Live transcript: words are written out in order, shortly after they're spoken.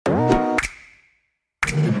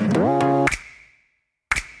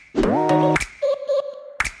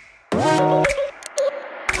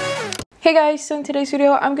Hey guys, so in today's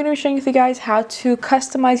video I'm going to be showing you guys how to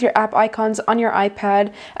customize your app icons on your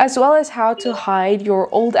iPad, as well as how to hide your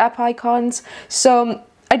old app icons. So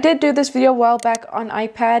I did do this video a while back on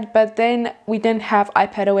iPad, but then we didn't have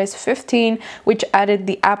iPadOS 15, which added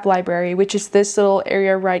the app library, which is this little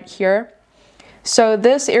area right here. So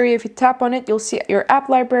this area, if you tap on it, you'll see your app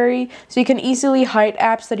library, so you can easily hide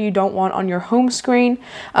apps that you don't want on your home screen.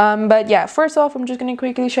 But yeah, first off, I'm just going to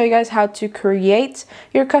quickly show you guys how to create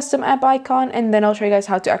your custom app icon, and then I'll show you guys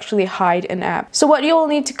how to actually hide an app. So what you will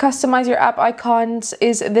need to customize your app icons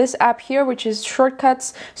is this app here, which is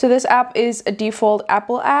Shortcuts. So this app is a default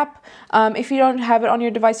Apple app. If you don't have it on your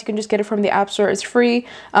device, you can just get it from the App Store. It's free,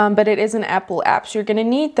 but it is an Apple app, so you're going to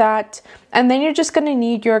need that. And then you're just going to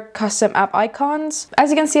need your custom app icons.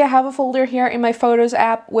 As you can see, I have a folder here in my Photos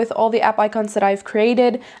app with all the app icons that I've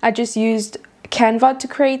created. I just used Canva to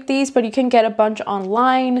create these, but you can get a bunch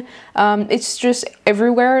online. It's just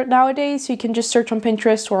everywhere nowadays, so you can just search on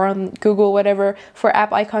Pinterest or on Google, whatever, for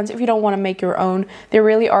app icons if you don't want to make your own. There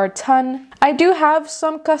really are a ton. I do have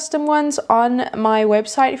some custom ones on my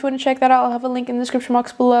website. If you want to check that out, I'll have a link in the description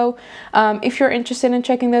box below if you're interested in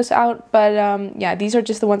checking those out. But yeah, these are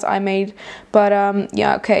just the ones I made. But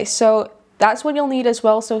yeah, okay, so that's what you'll need as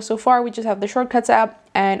well. So far we just have the Shortcuts app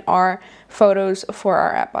and our photos for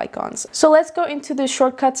our app icons. So let's go into the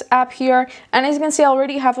Shortcuts app here, and as you can see, I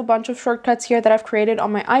already have a bunch of shortcuts here that I've created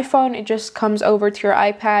on my iPhone. It just comes over to your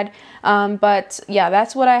iPad, but yeah,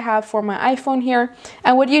 that's what I have for my iPhone here.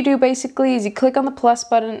 And what you do basically is you click on the plus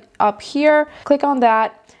button up here, click on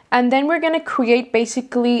that, and then we're going to create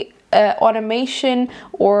basically automation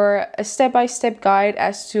or a step-by-step guide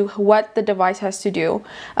as to what the device has to do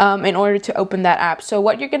in order to open that app. So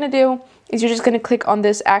what you're going to do is you're just going to click on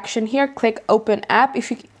this action here, click open app.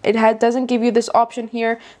 If it doesn't give you this option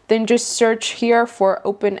here, then just search here for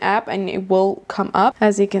open app and it will come up,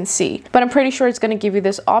 as you can see. But I'm pretty sure it's going to give you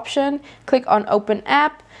this option. Click on open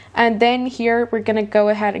app, and then here we're going to go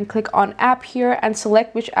ahead and click on app here and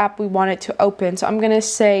select which app we want it to open. So I'm going to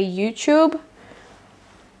say YouTube.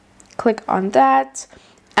 Click on that,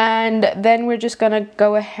 and then we're just going to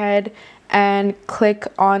go ahead and click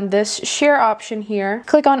on this share option here.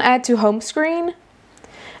 Click on add to home screen,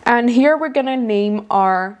 and here we're going to name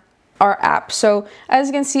our app. So as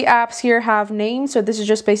you can see, apps here have names, so this is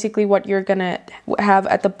just basically what you're going to have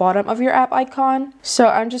at the bottom of your app icon. So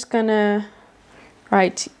I'm just going to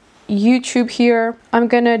write YouTube here. I'm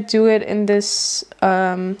going to do it in this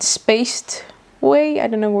spaced way. I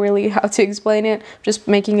don't know really how to explain it, just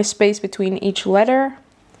making a space between each letter.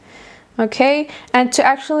 Okay, and to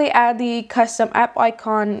actually add the custom app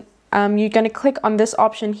icon, you're going to click on this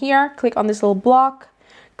option here, click on this little block,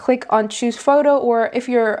 click on choose photo, or if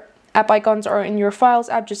your app icons are in your files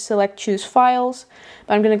app, just select choose files.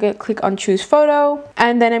 But I'm going to click on choose photo,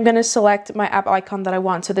 and then I'm going to select my app icon that I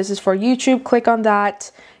want. So this is for YouTube. Click on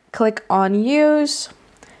that, click on use,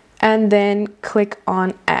 and then click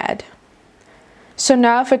on add. So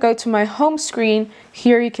now if I go to my home screen,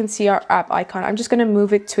 here you can see our app icon. I'm just going to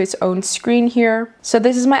move it to its own screen here. So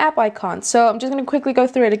this is my app icon. So I'm just going to quickly go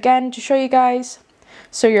through it again to show you guys.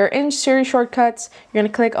 So you're in Sirui Shortcuts. You're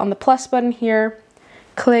going to click on the plus button here.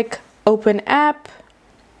 Click open app.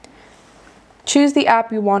 Choose the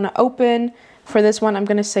app you want to open. For this one, I'm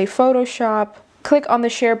going to say Photoshop. Click on the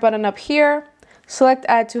share button up here. Select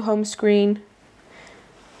add to home screen.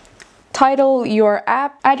 Title your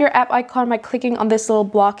app. Add your app icon by clicking on this little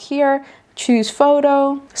block here. Choose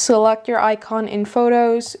photo. Select your icon in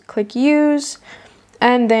photos. Click use.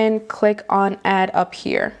 And then click on add up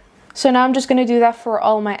here. So now I'm just going to do that for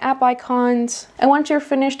all my app icons. And once you're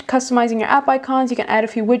finished customizing your app icons, you can add a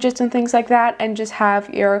few widgets and things like that and just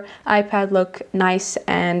have your iPad look nice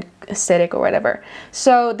and aesthetic or whatever.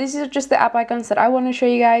 So these are just the app icons that I want to show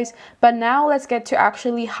you guys. But now let's get to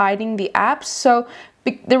actually hiding the apps. So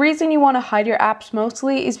the reason you want to hide your apps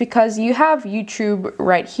mostly is because you have YouTube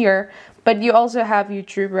right here, but you also have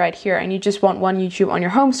YouTube right here, and you just want one YouTube on your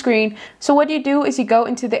home screen. So what you do is you go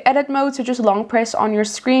into the edit mode, so just long press on your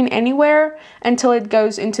screen anywhere until it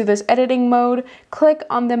goes into this editing mode. Click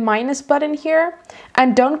on the minus button here,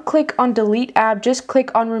 and don't click on delete app, just click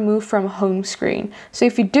on remove from home screen. So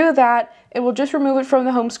if you do that, it will just remove it from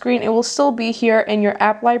the home screen. It will still be here in your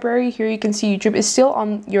app library. Here you can see YouTube is still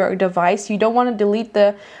on your device. You don't want to delete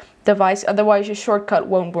the device, otherwise your shortcut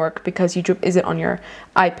won't work because YouTube isn't on your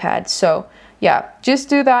iPad. So yeah, just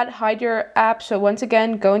do that, hide your app. So once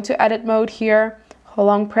again, go into edit mode here,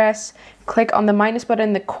 long press, click on the minus button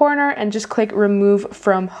in the corner, and just click remove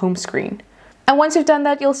from home screen. And once you've done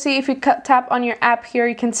that, you'll see if you tap on your app here,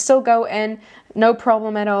 you can still go in, no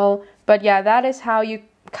problem at all. But yeah, that is how you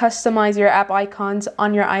customize your app icons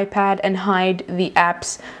on your iPad and hide the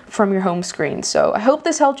apps from your home screen. So I hope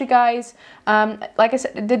this helped you guys. Like I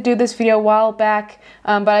said, I did do this video a while back,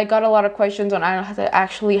 but I got a lot of questions on how to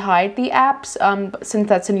actually hide the apps, since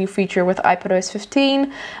that's a new feature with iPadOS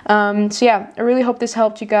 15. So yeah, I really hope this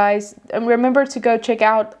helped you guys. And remember to go check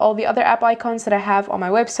out all the other app icons that I have on my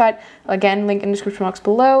website. Again, link in the description box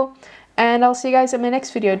below. And I'll see you guys in my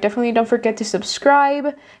next video. Definitely don't forget to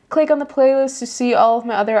subscribe, click on the playlist to see all of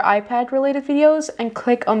my other iPad related videos, and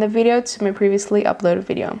click on the video to my previously uploaded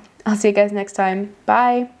video. I'll see you guys next time.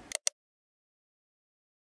 Bye!